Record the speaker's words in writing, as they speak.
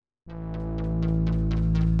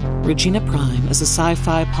Regina Prime is a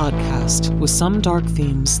sci-fi podcast with some dark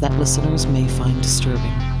themes that listeners may find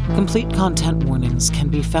disturbing. Complete content warnings can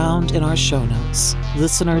be found in our show notes.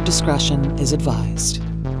 Listener discretion is advised.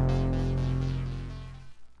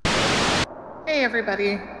 Hey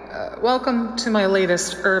everybody, welcome to my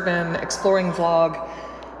latest urban exploring vlog.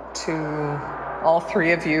 To all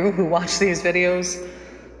three of you who watch these videos.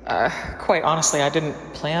 Quite honestly, I didn't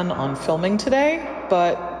plan on filming today,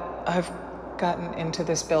 but I've gotten into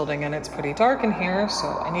this building and it's pretty dark in here, so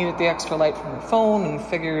I needed the extra light from the phone and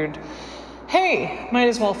figured, hey, might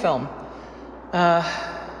as well film. I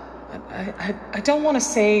don't want to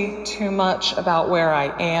say too much about where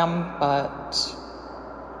I am, but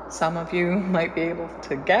some of you might be able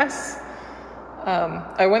to guess.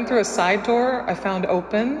 I went through a side door I found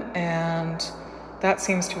open, and that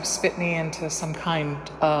seems to have spit me into some kind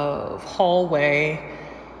of hallway.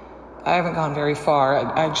 I haven't gone very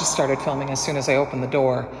far. I just started filming as soon as I opened the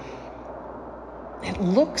door. It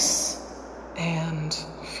looks and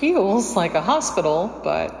feels like a hospital,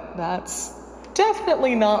 but that's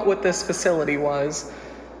definitely not what this facility was.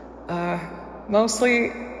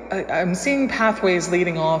 Mostly, I'm seeing pathways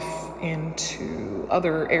leading off into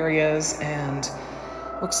other areas, and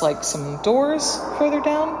looks like some doors further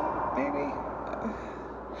down, maybe?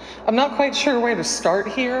 I'm not quite sure where to start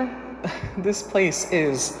here. This place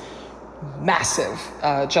is massive,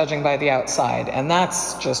 judging by the outside, and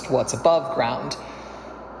that's just what's above ground.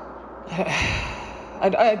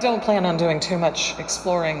 I don't plan on doing too much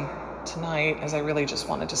exploring tonight, as I really just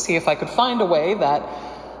wanted to see if I could find a way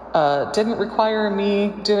that didn't require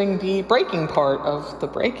me doing the breaking part of the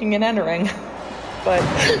breaking and entering. But,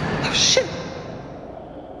 oh shit!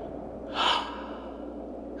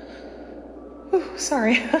 Ooh,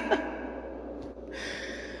 sorry.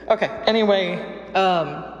 Okay, anyway,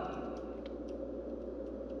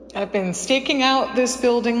 I've been staking out this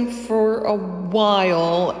building for a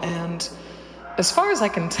while, and as far as I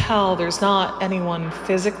can tell, there's not anyone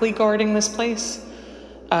physically guarding this place.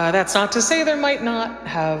 That's not to say there might not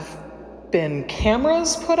have been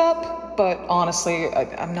cameras put up, but honestly,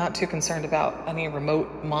 I'm not too concerned about any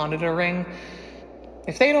remote monitoring.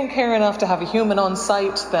 If they don't care enough to have a human on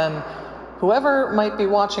site, then whoever might be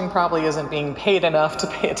watching probably isn't being paid enough to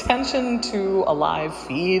pay attention to a live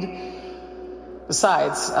feed.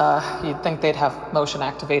 Besides, you'd think they'd have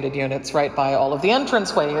motion-activated units right by all of the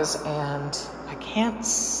entranceways, and I can't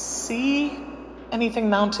see anything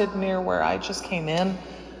mounted near where I just came in.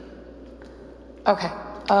 Okay,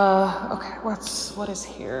 what is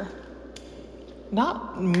here?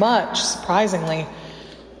 Not much, surprisingly.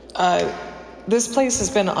 This place has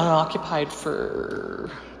been unoccupied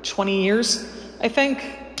for 20 years, I think.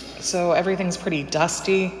 So everything's pretty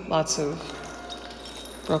dusty, lots of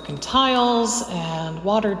broken tiles and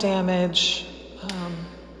water damage.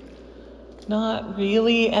 Not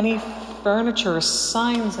really any furniture or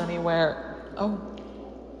signs anywhere.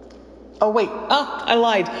 Oh wait, I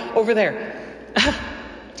lied, over there.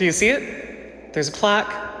 Do you see it? There's a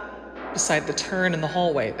plaque beside the turn in the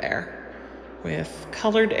hallway there, with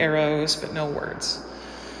colored arrows but no words.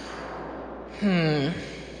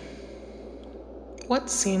 What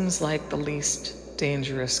seems like the least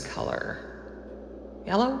dangerous color?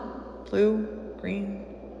 Yellow? Blue? Green?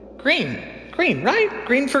 Green, right?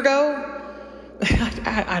 Green for go?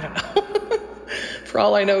 I don't know. For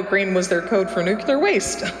all I know, green was their code for nuclear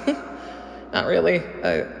waste. Not really.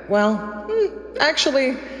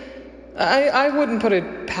 Actually, I wouldn't put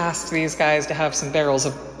it past these guys to have some barrels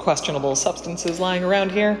of questionable substances lying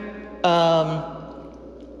around here.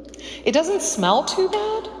 It doesn't smell too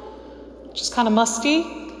bad. Just kind of musty,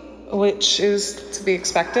 which is to be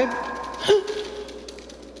expected.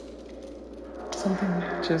 Something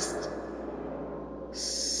just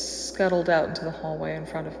scuttled out into the hallway in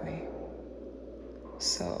front of me.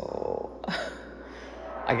 So,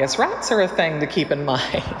 I guess rats are a thing to keep in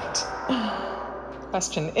mind.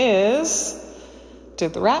 Question is,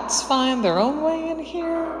 did the rats find their own way in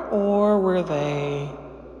here, or were they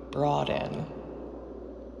brought in?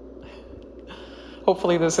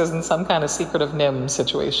 Hopefully this isn't some kind of Secret of NIMH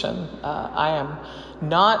situation. I am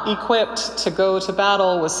not equipped to go to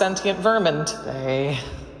battle with sentient vermin today.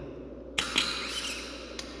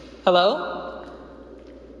 Hello?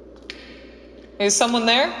 Is someone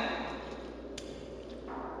there?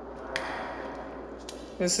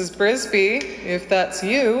 This is Brisby. If that's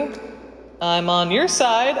you, I'm on your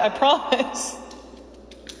side, I promise.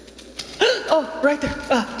 Oh, right there.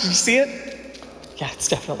 Did you see it? Yeah, it's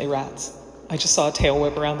definitely rats. I just saw a tail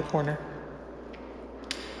whip around the corner.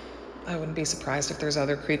 I wouldn't be surprised if there's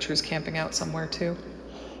other creatures camping out somewhere too.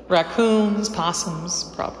 Raccoons, possums,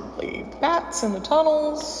 probably bats in the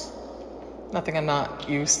tunnels. Nothing I'm not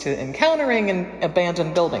used to encountering in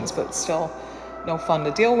abandoned buildings, but still no fun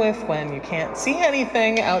to deal with when you can't see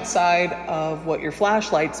anything outside of what your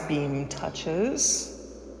flashlight's beam touches.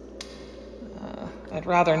 I'd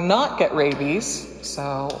rather not get rabies,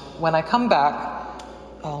 so when I come back,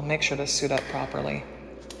 I'll make sure to suit up properly.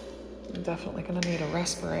 I'm definitely going to need a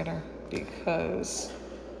respirator because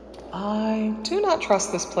I do not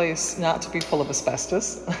trust this place not to be full of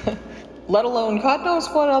asbestos, let alone God knows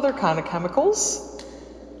what other kind of chemicals.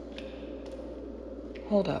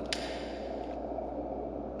 Hold up.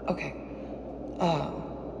 Okay.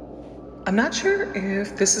 I'm not sure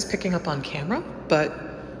if this is picking up on camera, but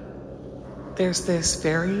there's this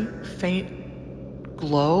very faint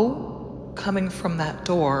glow coming from that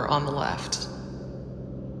door on the left.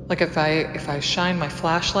 Like if I shine my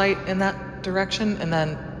flashlight in that direction and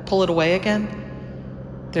then pull it away again,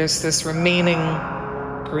 there's this remaining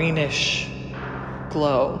greenish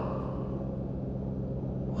glow.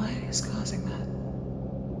 What is causing that?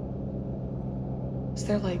 Is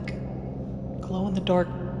there like glow-in-the-dark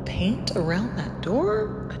paint around that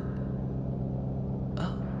door?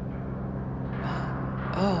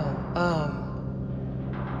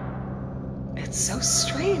 It's so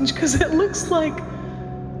strange because it looks like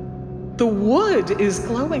the wood is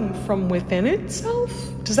glowing from within itself.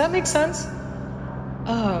 Does that make sense?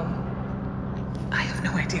 I have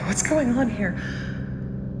no idea what's going on here.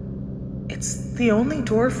 It's the only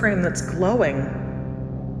door frame that's glowing,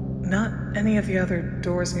 not any of the other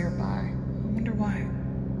doors nearby. I wonder why.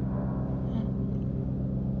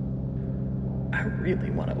 I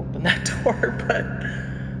really want to open that door, but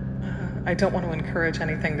I don't want to encourage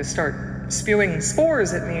anything to start spewing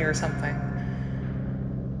spores at me or something.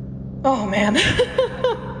 Oh, man.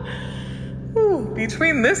 Ooh,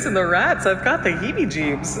 between this and the rats, I've got the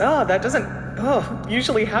heebie-jeebs. Oh, that doesn't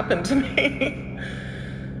usually happen to me.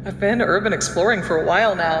 I've been urban exploring for a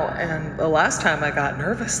while now, and the last time I got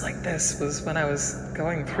nervous like this was when I was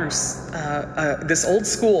going through this old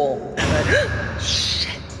school. And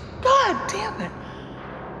shit! God damn it!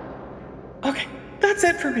 Okay, that's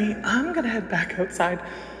it for me. I'm gonna head back outside.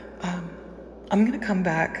 I'm gonna come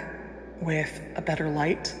back with a better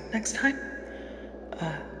light next time.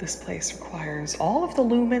 This place requires all of the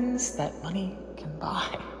lumens that money can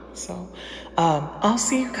buy. So, I'll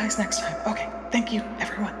see you guys next time. Okay, thank you,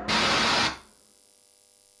 everyone.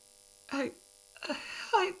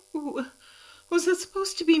 Was that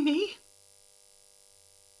supposed to be me?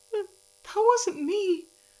 That wasn't me.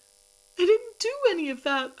 I didn't do any of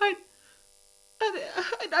that. I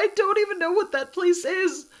don't even know what that place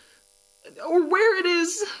is. Or where it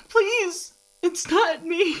is. Please. It's not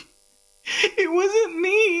me. It wasn't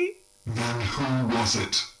me. Then who was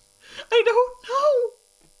it? I don't know.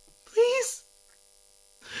 Please.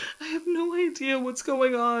 I have no idea what's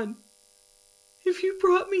going on. If you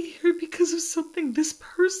brought me here because of something this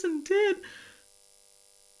person did,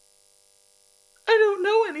 I don't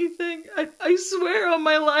know anything. I swear on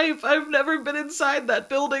my life I've never been inside that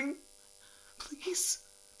building. Please,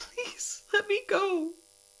 let me go.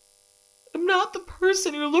 I'm not the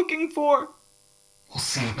person you're looking for. We'll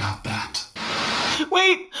see about that.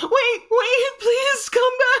 Wait, please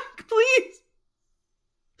come back, please.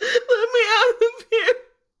 Let me out of here.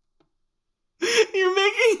 You're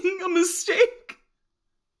making a mistake.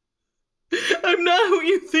 I'm not who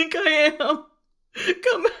you think I am.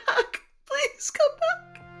 Come back. Please, come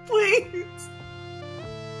back. Please.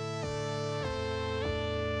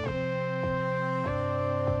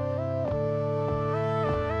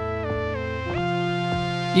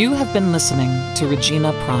 You have been listening to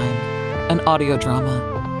Regina Prime, an audio drama,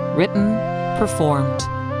 written, performed,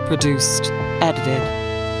 produced, edited,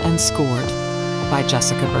 and scored by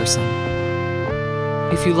Jessica Burson.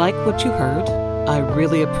 If you like what you heard, I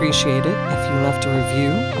really appreciate it if you left a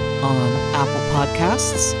review on Apple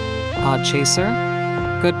Podcasts, Podchaser,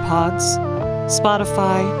 Good Pods,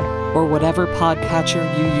 Spotify, or whatever podcatcher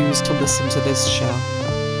you use to listen to this show.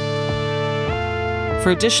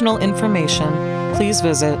 For additional information, please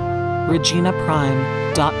visit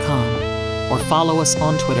reginaprime.com or follow us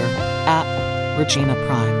on Twitter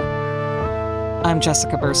 @ReginaPrime. I'm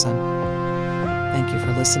Jessica Burson. Thank you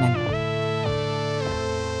for listening.